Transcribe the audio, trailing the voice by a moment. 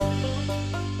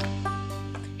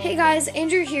Hey guys,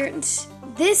 Andrew here, and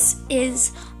this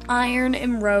is Iron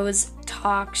and Rose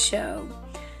Talk Show.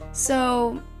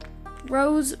 So,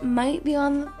 Rose might be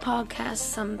on the podcast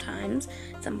sometimes,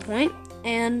 at some point,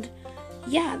 and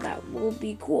yeah, that will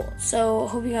be cool. So,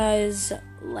 hope you guys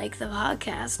like the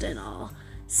podcast, and I'll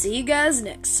see you guys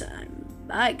next time.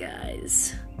 Bye,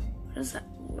 guys. What is that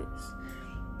voice?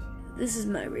 This is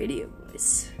my radio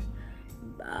voice.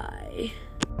 Bye.